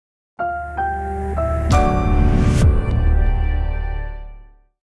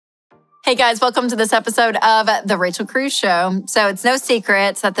Hey guys, welcome to this episode of The Rachel Cruze Show. So it's no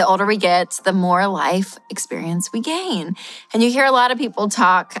secret that the older we get, the more life experience we gain. And you hear a lot of people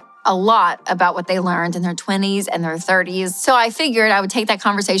talk a lot about what they learned in their 20s and their 30s. So I figured I would take that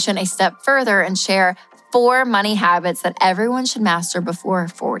conversation a step further and share 4 money habits that everyone should master before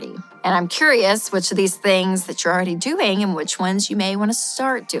 40. And I'm curious which of these things that you're already doing and which ones you may want to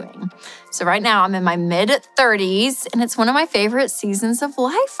start doing. So right now I'm in my mid-30s and it's one of my favorite seasons of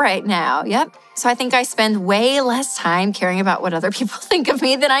life right now. Yep. So I think I spend way less time caring about what other people think of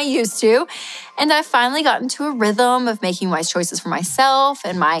me than I used to. And I've finally gotten to a rhythm of making wise choices for myself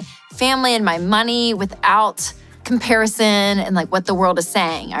and my family and my money without comparison and like what the world is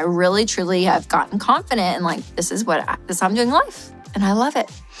saying. I really, truly have gotten confident and like, this is how I'm doing life. And I love it.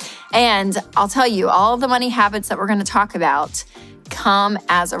 And I'll tell you, all of the money habits that we're going to talk about come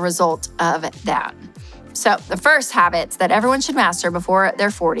as a result of that. So the first habit that everyone should master before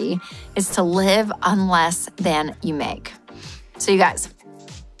they're 40 is to live on less than you make. So you guys,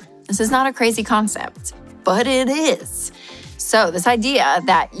 this is not a crazy concept, but it is. So this idea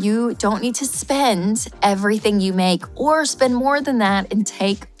that you don't need to spend everything you make or spend more than that and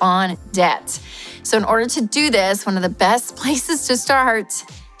take on debt. So in order to do this, one of the best places to start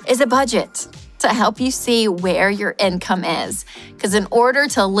is a budget to help you see where your income is. Because in order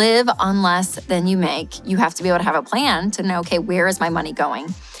to live on less than you make, you have to be able to have a plan to know, okay, where is my money going?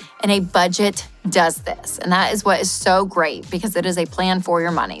 And a budget does this. And that is what is so great because it is a plan for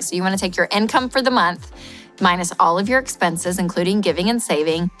your money. So you want to take your income for the month minus all of your expenses, including giving and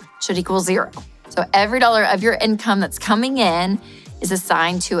saving, should equal 0. So every dollar of your income that's coming in is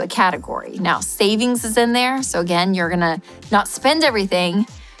assigned to a category. Now, savings is in there. So again, you're gonna not spend everything.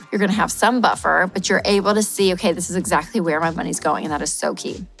 You're gonna have some buffer, but you're able to see, okay, this is exactly where my money's going, and that is so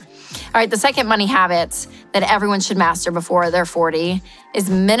key. All right, the second money habit that everyone should master before they're 40 is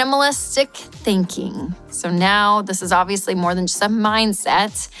minimalistic thinking. So now this is obviously more than just a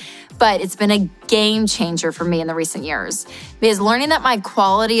mindset, but it's been a game changer for me in the recent years because learning that my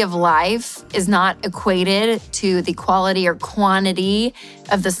quality of life is not equated to the quality or quantity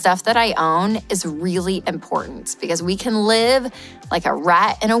of the stuff that I own is really important because we can live like a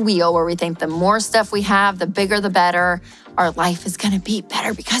rat in a wheel where we think the more stuff we have, the bigger, the better. Our life is going to be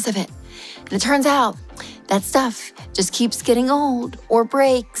better because of it. And it turns out that stuff just keeps getting old or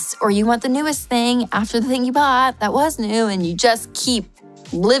breaks, or you want the newest thing after the thing you bought that was new, and you just keep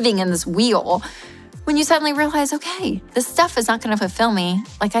living in this wheel when you suddenly realize, okay, this stuff is not going to fulfill me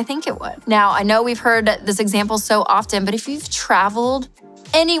like I think it would. Now, I know we've heard this example so often, but if you've traveled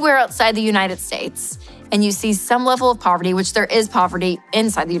anywhere outside the United States and you see some level of poverty, which there is poverty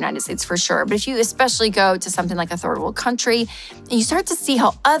inside the United States for sure, but if you especially go to something like a third world country and you start to see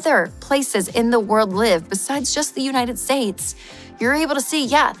how other places in the world live besides just the United States, you're able to see,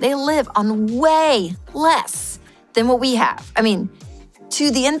 yeah, they live on way less than what we have. I mean, to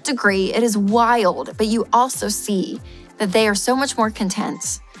the nth degree, it is wild, but you also see that they are so much more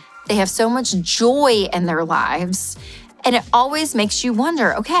content. They have so much joy in their lives. And it always makes you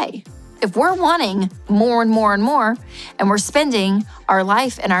wonder, okay, if we're wanting more and more and more, and we're spending our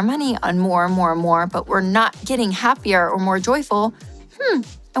life and our money on more and more and more, but we're not getting happier or more joyful,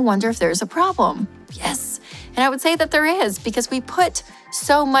 I wonder if there's a problem. Yes. And I would say that there is because we put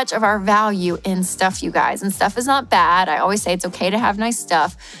so much of our value in stuff, you guys. And stuff is not bad. I always say it's okay to have nice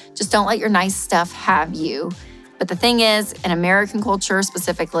stuff. Just don't let your nice stuff have you. But the thing is, in American culture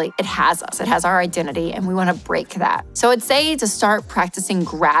specifically, it has us. It has our identity, and we want to break that. So I'd say to start practicing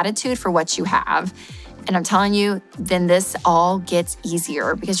gratitude for what you have. And I'm telling you, then this all gets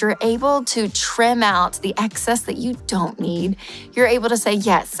easier because you're able to trim out the excess that you don't need. You're able to say,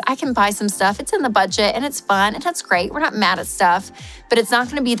 yes, I can buy some stuff. It's in the budget and it's fun and that's great. We're not mad at stuff, but it's not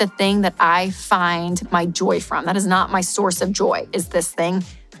going to be the thing that I find my joy from. That is not my source of joy, is this thing,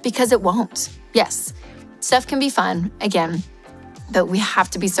 because it won't. Yes, stuff can be fun, again, but we have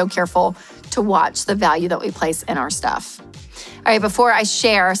to be so careful to watch the value that we place in our stuff. All right, before I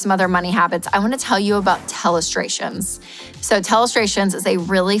share some other money habits, I want to tell you about Telestrations. So Telestrations is a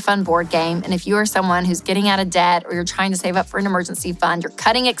really fun board game. And if you are someone who's getting out of debt or you're trying to save up for an emergency fund, you're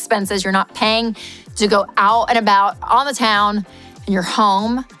cutting expenses, you're not paying to go out and about on the town, and you're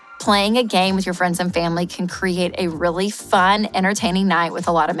home, playing a game with your friends and family can create a really fun, entertaining night with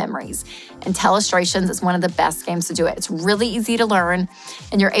a lot of memories. And Telestrations is one of the best games to do it. It's really easy to learn,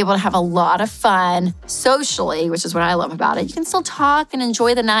 and you're able to have a lot of fun socially, which is what I love about it. You can still talk and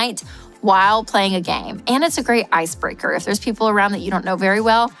enjoy the night while playing a game. And it's a great icebreaker. If there's people around that you don't know very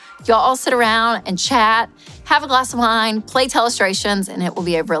well, y'all all sit around and chat, have a glass of wine, play Telestrations, and it will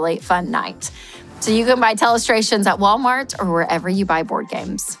be a really fun night. So you can buy Telestrations at Walmart or wherever you buy board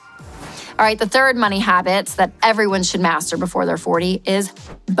games. All right, the third money habit that everyone should master before they're 40 is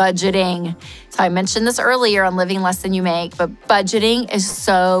budgeting. So I mentioned this earlier on living less than you make, but budgeting is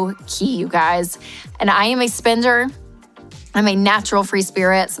so key, you guys. And I am a spender. I'm a natural free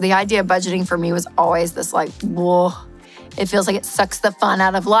spirit. So the idea of budgeting for me was always this like, whoa, it feels like it sucks the fun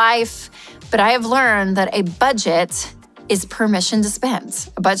out of life. But I have learned that a budget is permission to spend.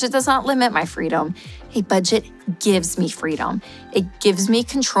 A budget does not limit my freedom. A budget gives me freedom. It gives me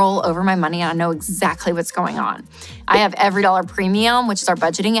control over my money, and I know exactly what's going on. I have Every Dollar Premium, which is our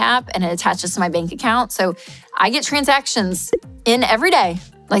budgeting app, and it attaches to my bank account. So I get transactions in every day.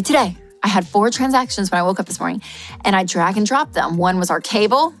 Like today, I had 4 transactions when I woke up this morning, and I drag and drop them. One was our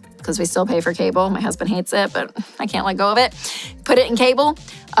cable, because we still pay for cable. My husband hates it, but I can't let go of it. Put it in cable.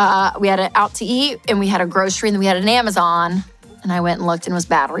 We had it out to eat, and we had a grocery, and then we had an Amazon. And I went and looked, and it was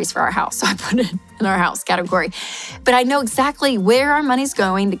batteries for our house. So I put it in our house category. But I know exactly where our money's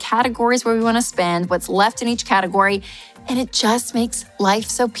going, the categories where we want to spend, what's left in each category. And it just makes life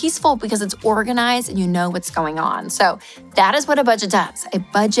so peaceful because it's organized and you know what's going on. So that is what a budget does. A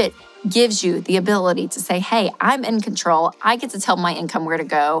budget gives you the ability to say, hey, I'm in control. I get to tell my income where to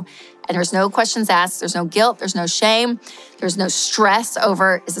go. And there's no questions asked. There's no guilt. There's no shame. There's no stress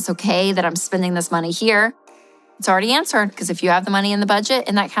over, is this okay that I'm spending this money here? It's already answered, because if you have the money in the budget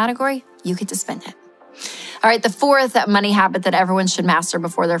in that category, you get to spend it. All right, the fourth money habit that everyone should master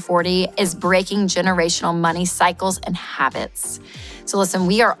before they're 40 is breaking generational money cycles and habits. So listen,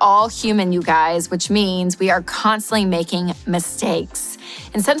 we are all human, you guys, which means we are constantly making mistakes.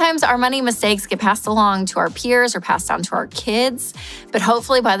 And sometimes our money mistakes get passed along to our peers or passed down to our kids. But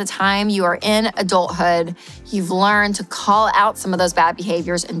hopefully by the time you are in adulthood, you've learned to call out some of those bad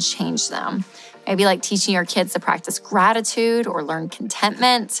behaviors and change them. Maybe like teaching your kids to practice gratitude or learn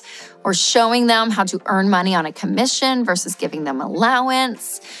contentment, or showing them how to earn money on a commission versus giving them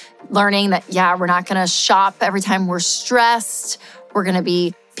allowance. Learning that, yeah, we're not gonna shop every time we're stressed. We're gonna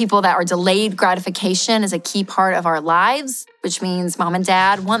be people that are delayed gratification is a key part of our lives, which means mom and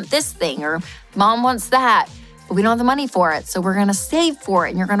dad want this thing or mom wants that, but we don't have the money for it. So we're gonna save for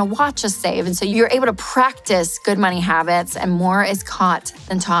it and you're gonna watch us save. And so you're able to practice good money habits, and more is caught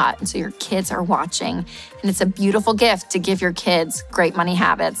than taught. And so your kids are watching. And it's a beautiful gift to give your kids great money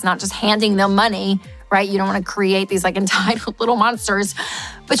habits, not just handing them money, right? You don't wanna create these like entitled little monsters,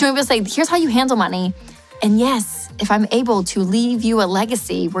 but you want to say, here's how you handle money. And yes, if I'm able to leave you a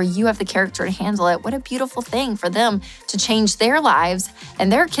legacy where you have the character to handle it, what a beautiful thing for them to change their lives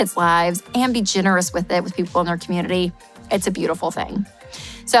and their kids' lives and be generous with it with people in their community. It's a beautiful thing.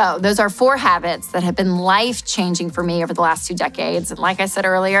 So those are 4 habits that have been life-changing for me over the last 2 decades. And like I said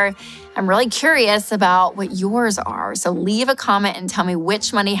earlier, I'm really curious about what yours are. So leave a comment and tell me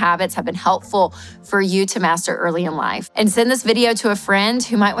which money habits have been helpful for you to master early in life. And send this video to a friend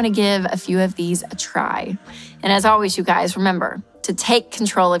who might want to give a few of these a try. And as always, you guys, remember to take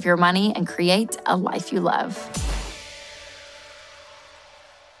control of your money and create a life you love.